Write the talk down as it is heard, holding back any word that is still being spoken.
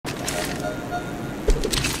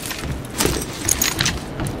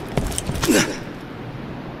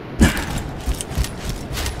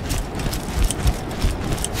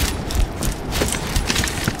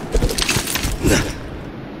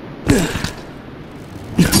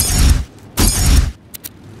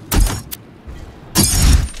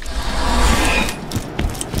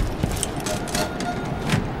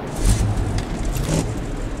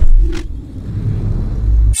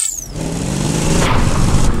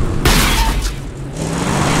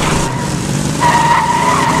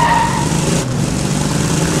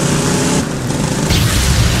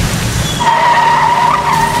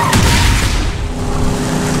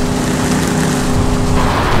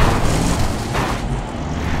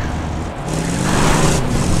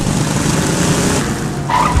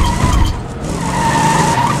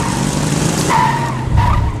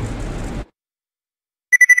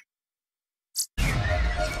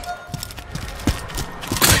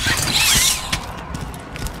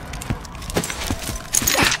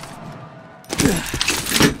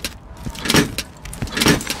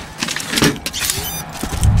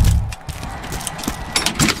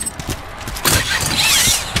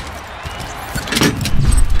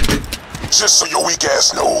Just so your weak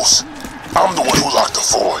ass knows, I'm the one who locked the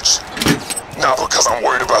forge. Not because I'm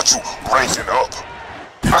worried about you ranking up.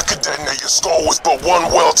 I could detonate your skull with but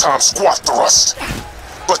one well-timed squat thrust.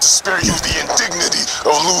 But to spare you the indignity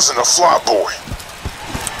of losing a flyboy.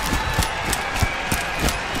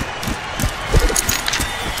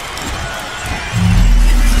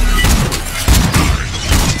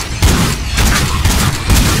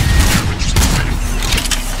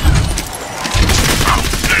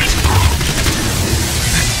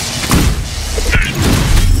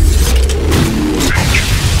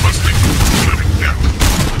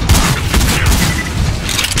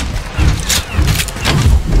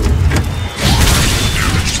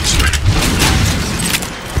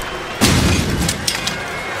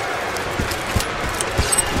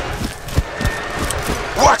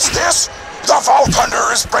 Watch this! The Vault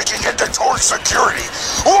Hunter is breaking into Torch security!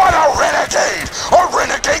 What a renegade! A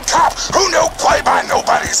renegade cop who no play by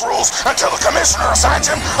nobody's rules until the commissioner assigns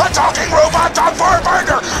him a talking robot dog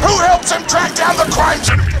bartender who helps him track down the crimes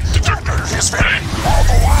and murder his family, all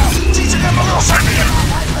the while teaching him a little something about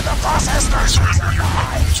life in the process.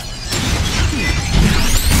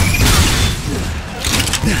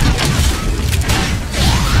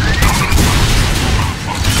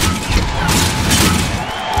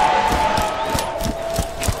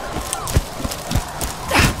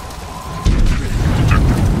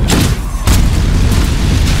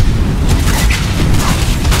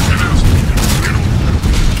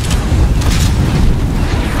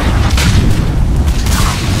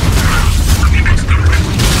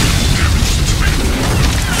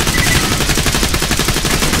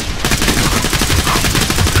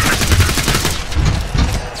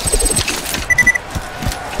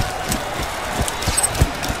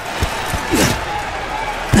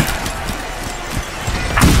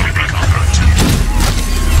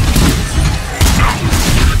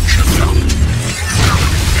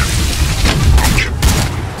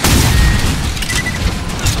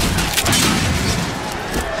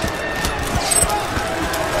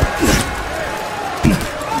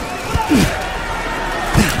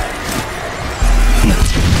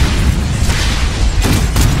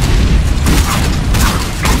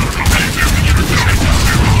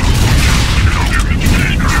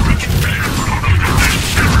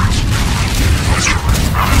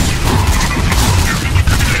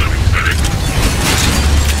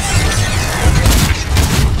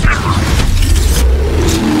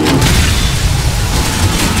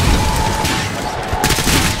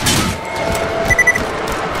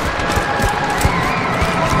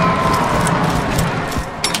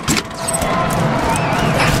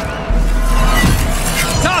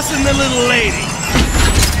 The little lady.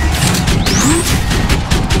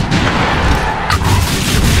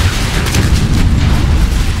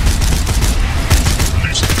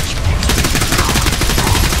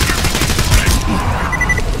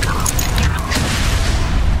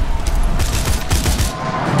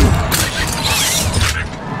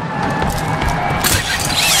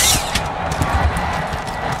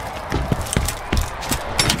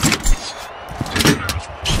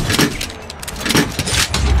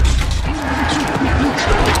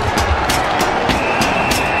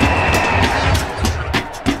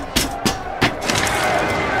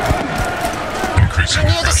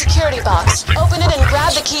 Near the security box. Open it and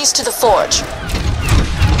grab the keys to the forge.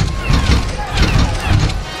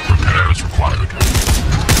 Repairs required.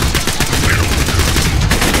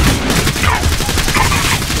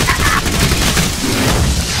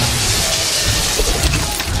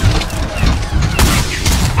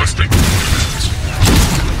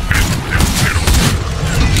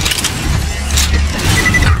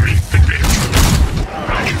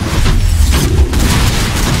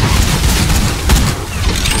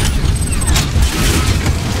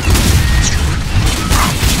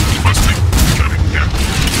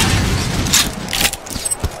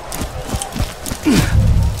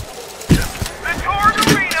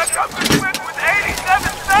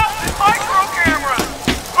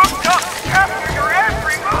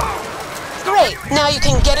 Now you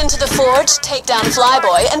can get into the forge, take down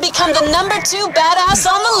Flyboy, and become the #2 badass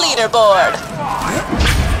on the leaderboard.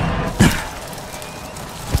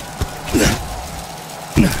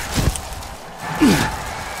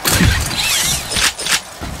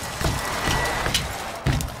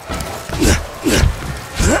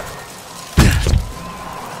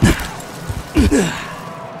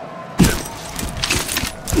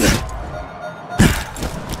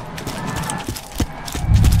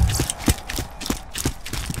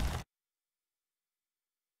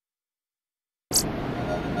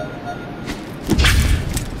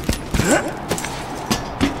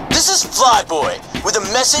 This is Flyboy. with a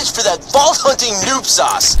message for that vault-hunting noob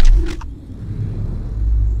sauce.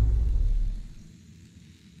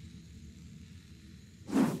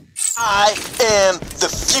 I am the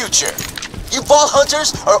future. You vault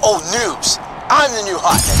hunters are old noobs. I'm the new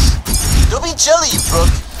hotness. Don't be jelly, you Brooke.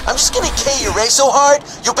 I'm just gonna K your ray so hard,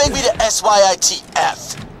 you'll beg me to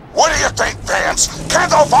SYITF. What do you think, Vance? Can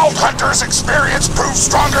the Vault Hunter's experience prove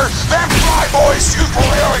stronger than Flyboy's youthful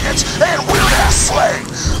arrogance and weird-ass slang?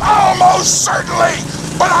 Almost certainly!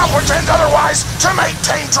 But I'll pretend otherwise to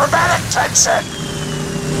maintain dramatic tension!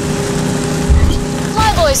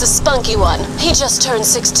 Flyboy's a spunky one. He just turned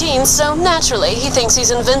 16, so naturally he thinks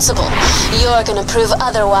he's invincible. You're gonna prove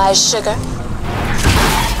otherwise, sugar.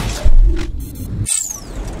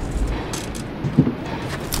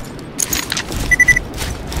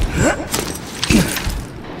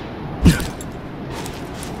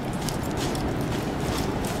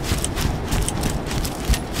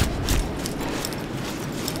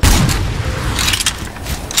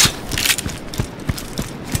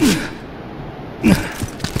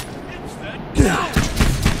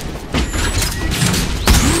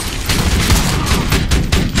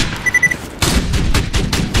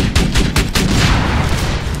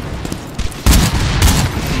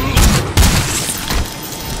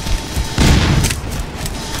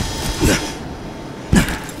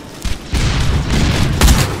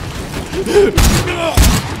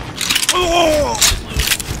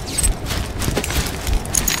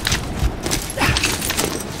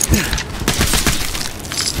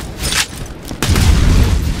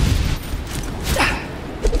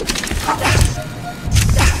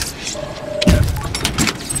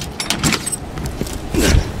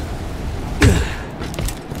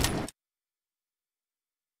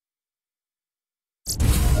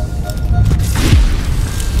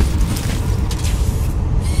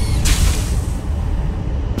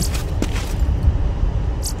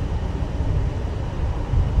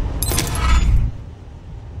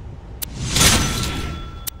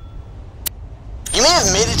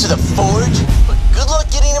 To the forge, but good luck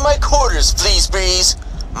getting to my quarters, Fleas Breeze.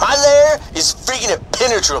 My lair is freaking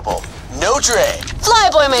impenetrable. No drag.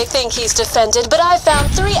 Flyboy may think he's defended, but I found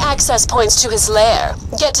 3 access points to his lair.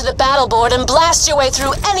 Get to the battle board and blast your way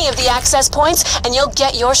through any of the access points, and you'll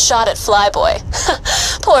get your shot at Flyboy.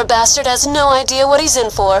 Poor bastard has no idea what he's in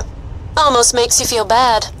for. Almost makes you feel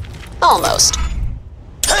bad. Almost.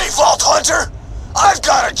 Hey, Vault Hunter! I've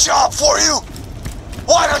got a job for you!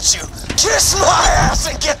 Why don't you kiss my ass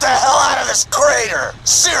and get the hell out of this crater?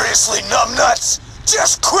 Seriously, numbnuts,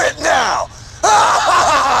 just quit now!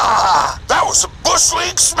 That was some Bush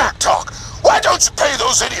League smack talk. Why don't you pay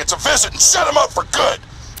those idiots a visit and set them up for good?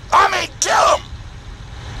 I mean, kill them!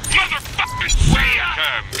 Motherfucking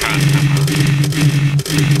welcome, customer.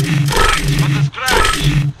 Right from the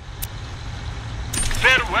scratch.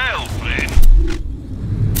 Farewell, friend.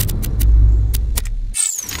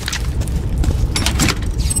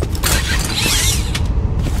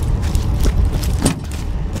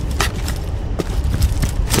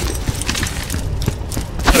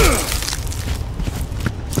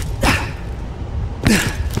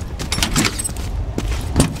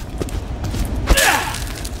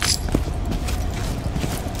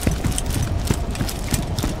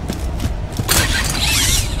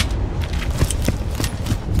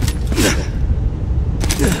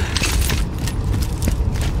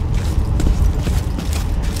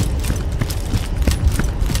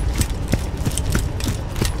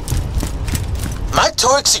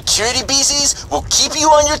 Security BCs will keep you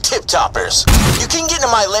on your tip-toppers. You can get into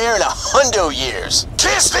my lair in 100 years.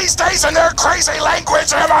 Kids these days in their crazy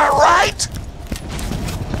language, am I right?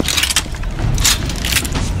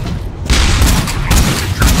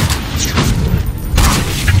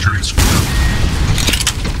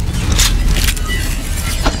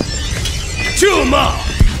 Chew 'em up!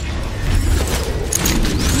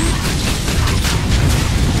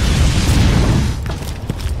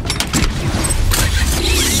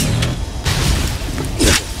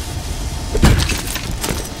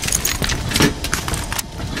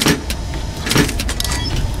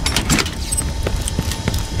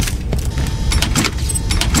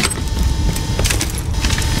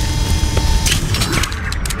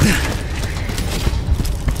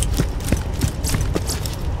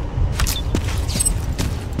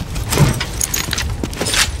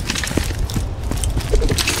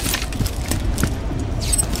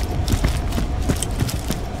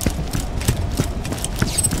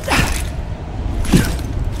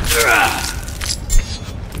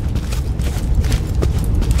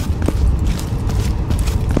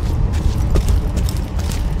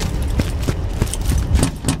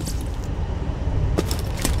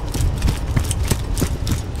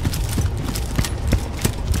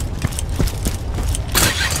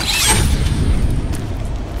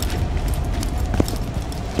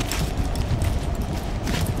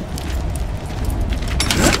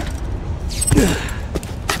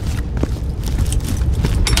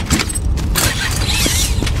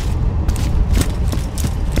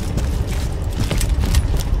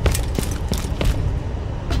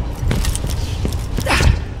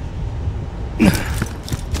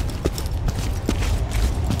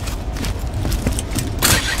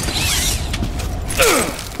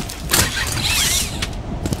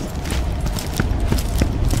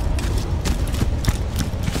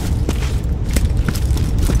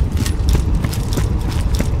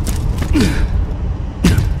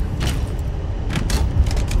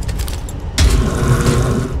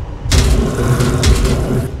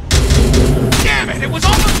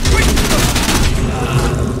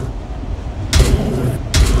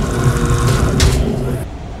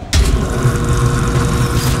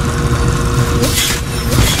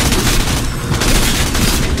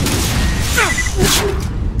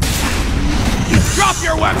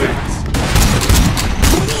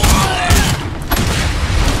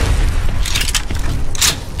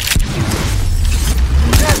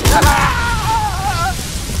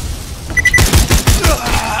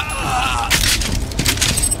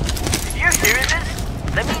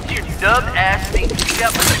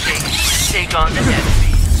 take on the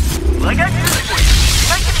enemy. Well, I got news for you. You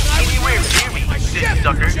might get anywhere near me, you silly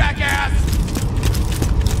sucker. Jackass!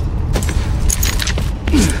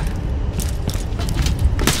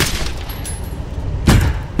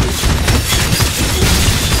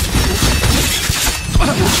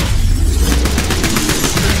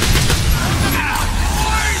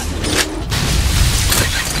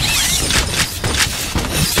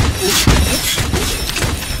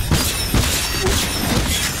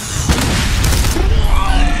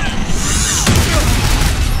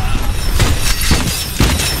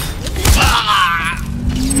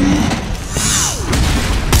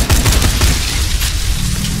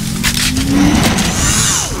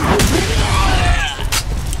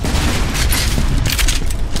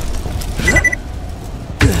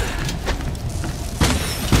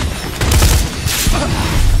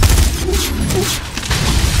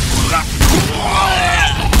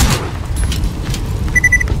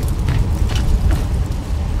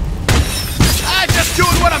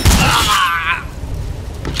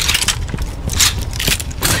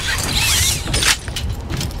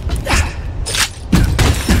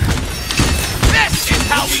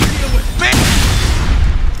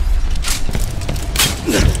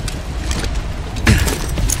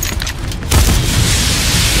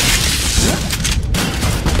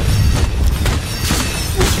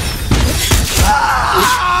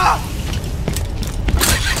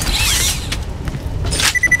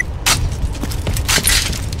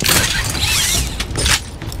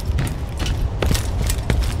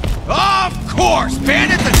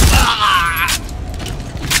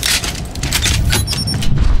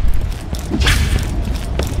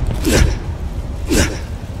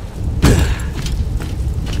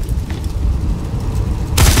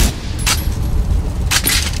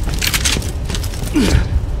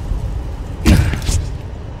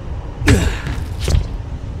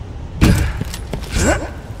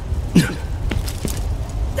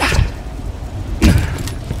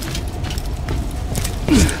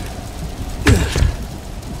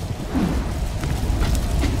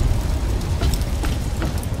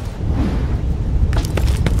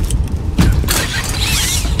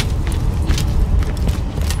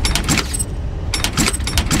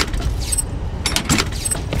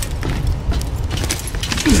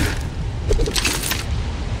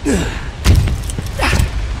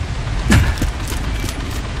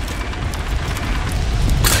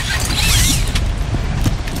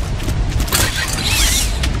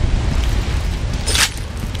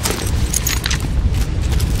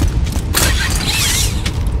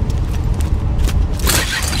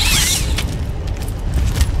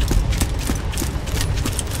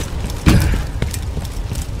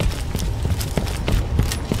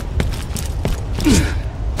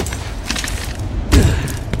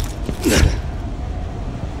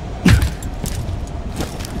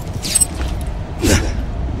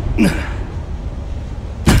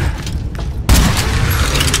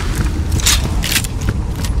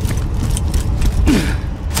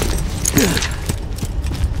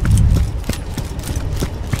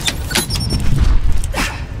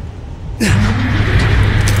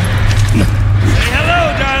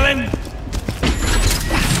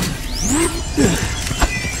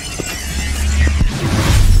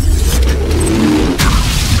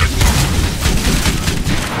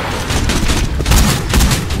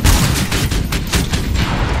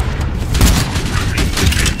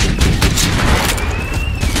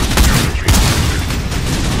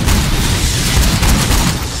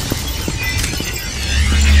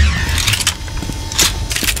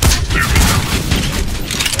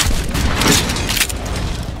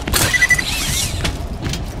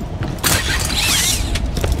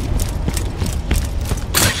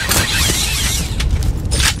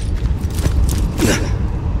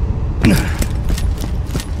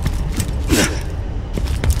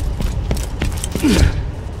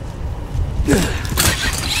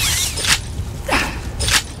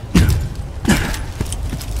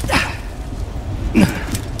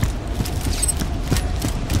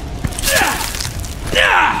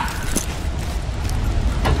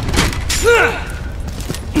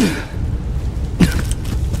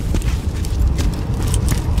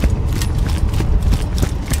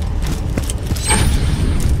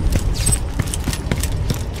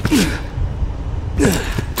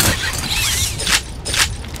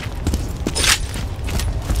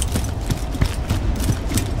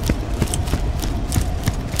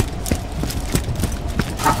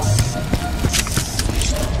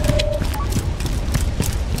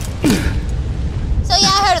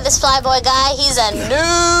 Flyboy guy, he's a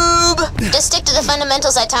noob. Just stick to the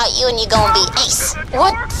fundamentals I taught you and you gonna be ace.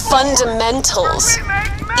 What fundamentals?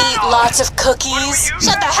 Eat lots of cookies.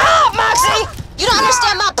 Shut the hell up, Moxie! You don't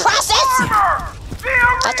understand my process?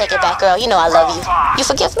 I take it back, girl. You know I love you. You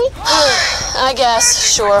forgive me? I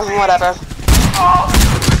guess. Sure, whatever.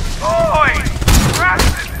 Boy!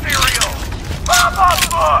 Breakfast cereal! Pop-up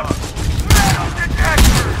book! Metal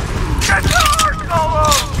detector! Guitar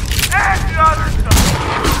solos! And other stuff!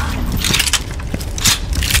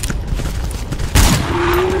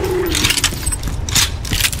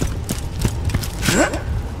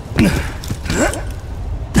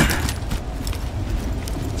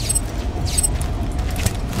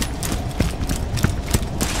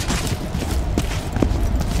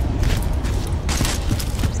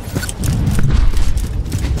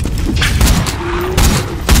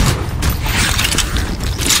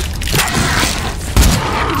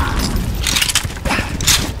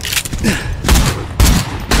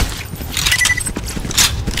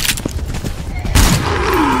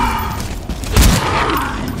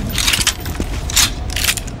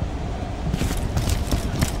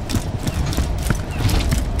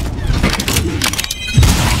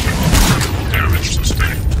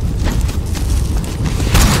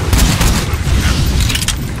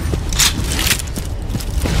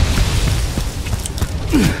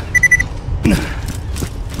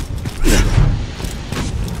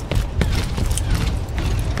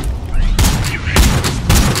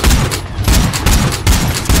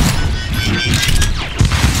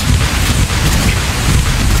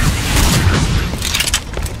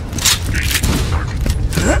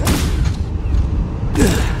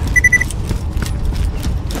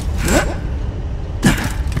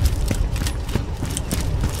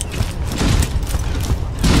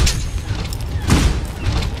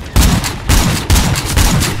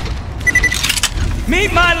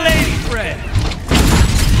 Meet my lady friend.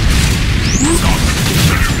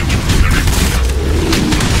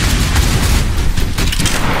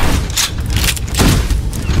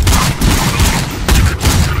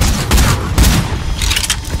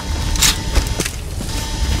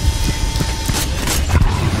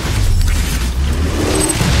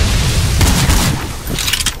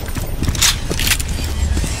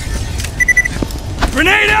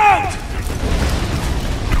 Grenade out!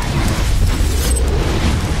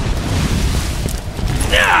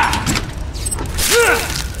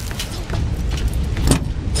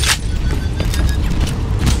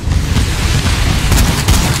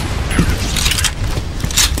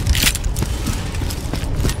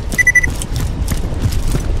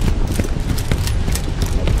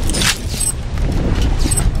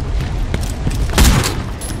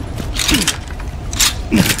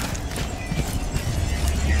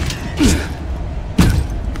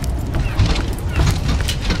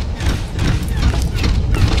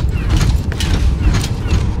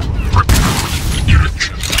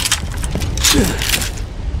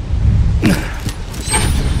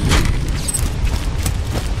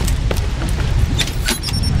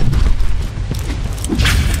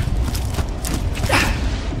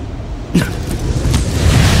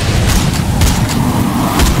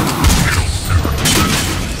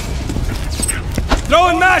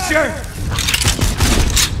 Throwing masher!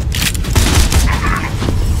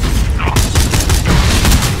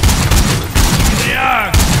 Here they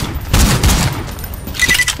are!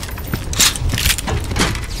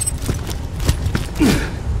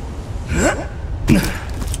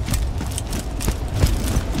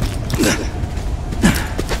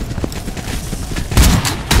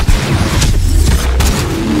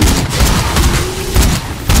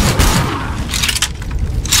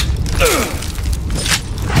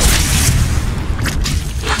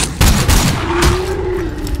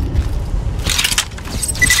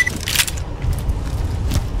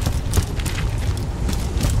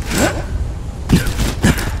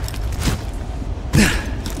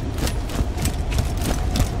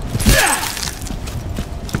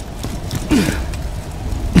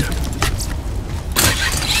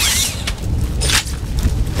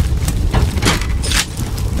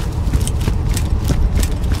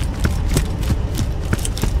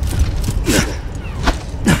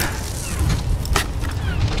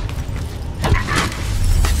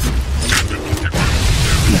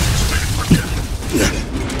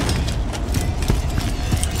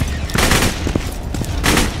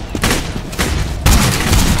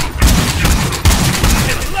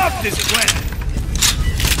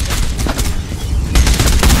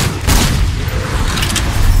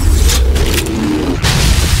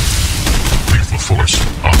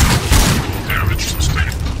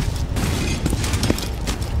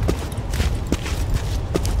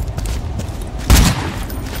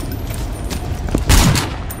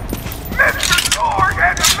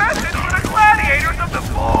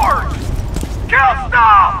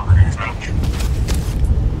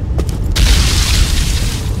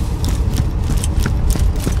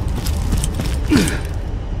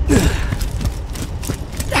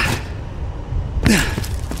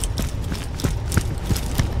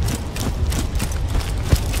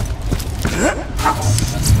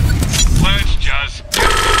 Let's just get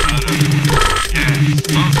out of here. Yes,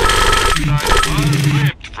 most was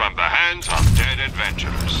ripped from the hands of dead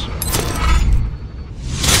adventurers.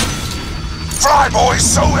 Flyboy's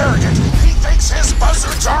so arrogant, he thinks his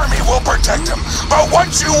buzzard's army will protect him. But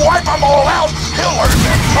once you wipe them all out, he'll learn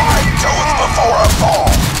that pride goeth before a fall.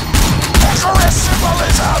 Icarus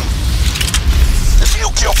symbolism! If you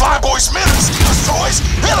kill Flyboy's men and steal his toys,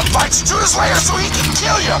 he'll invite you to his lair so he can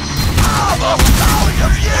kill you. Ah, the folly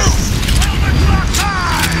of youth!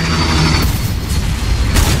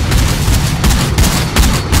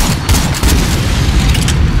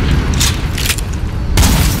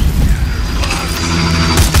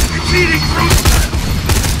 Feeding fruit.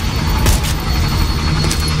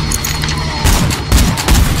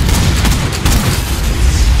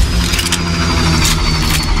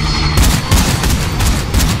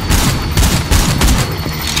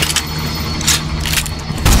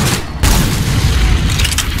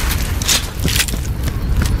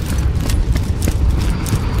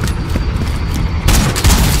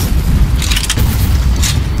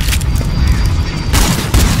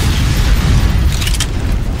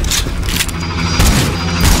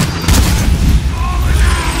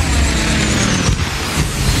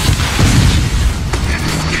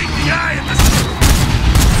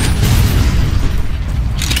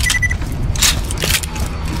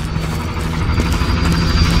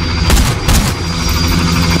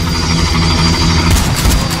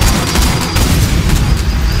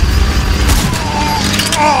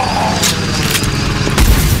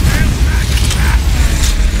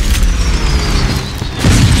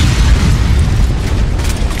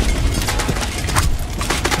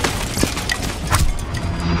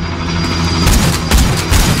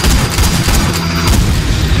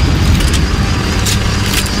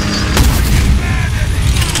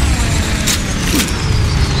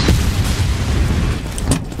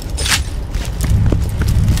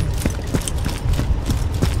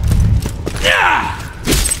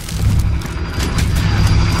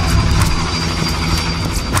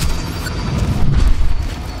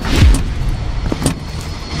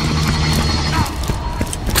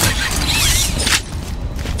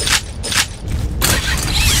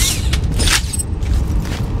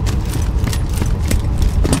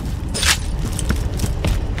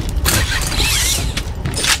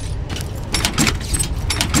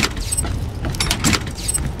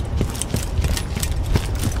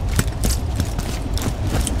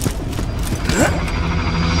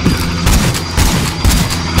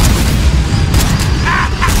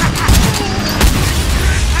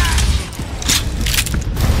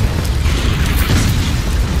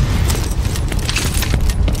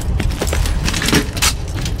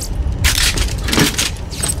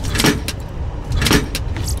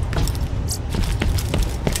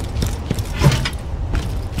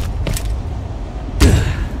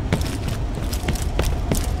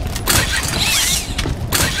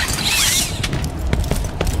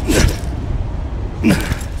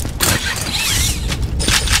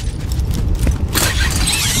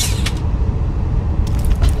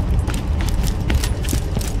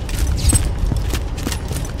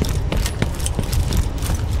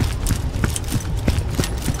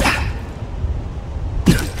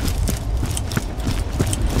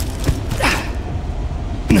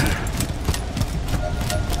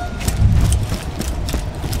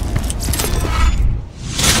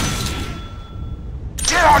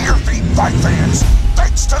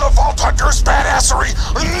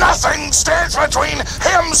 Nothing stands between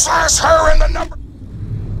him/her and the number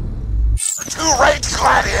 2-rate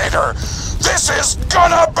gladiator. This is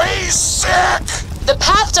gonna be sick! The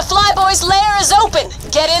path to Flyboy's lair is open.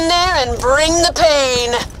 Get in there and bring the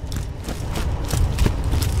pain.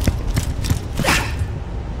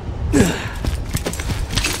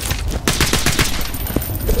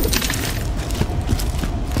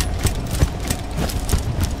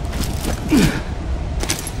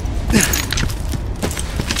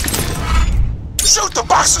 Shoot the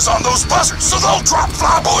boxes on those buzzards so they'll drop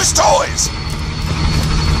Flyboy's toys!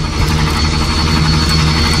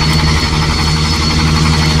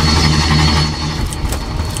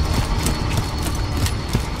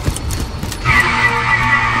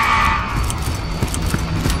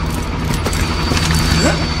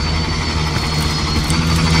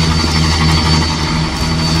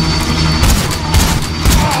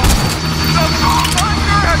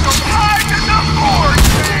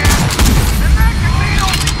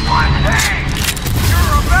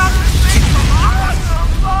 You're about to see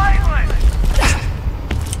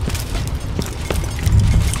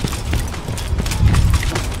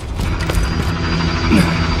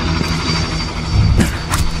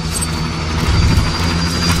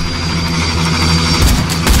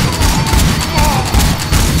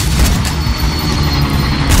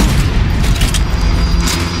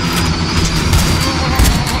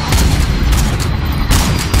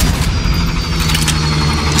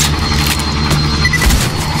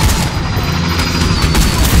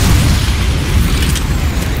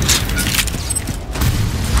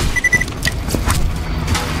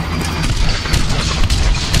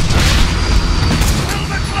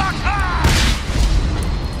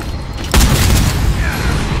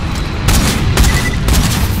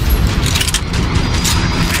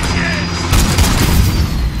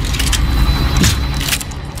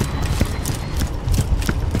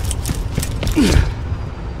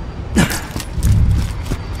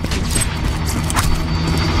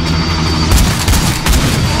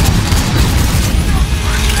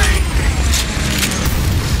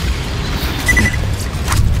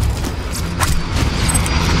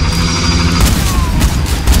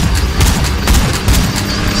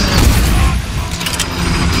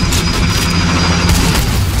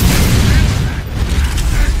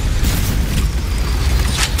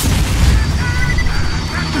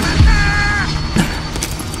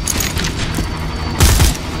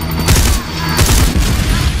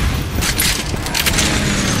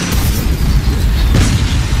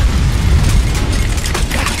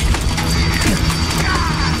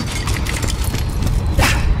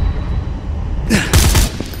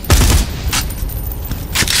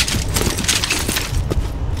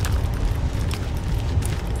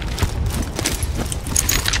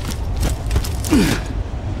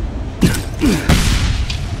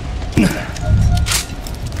Keep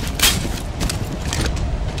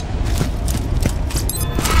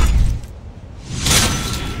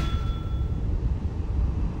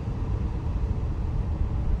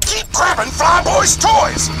grabbing Flyboy's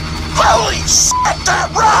toys! Holy shit,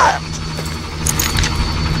 that rhymed!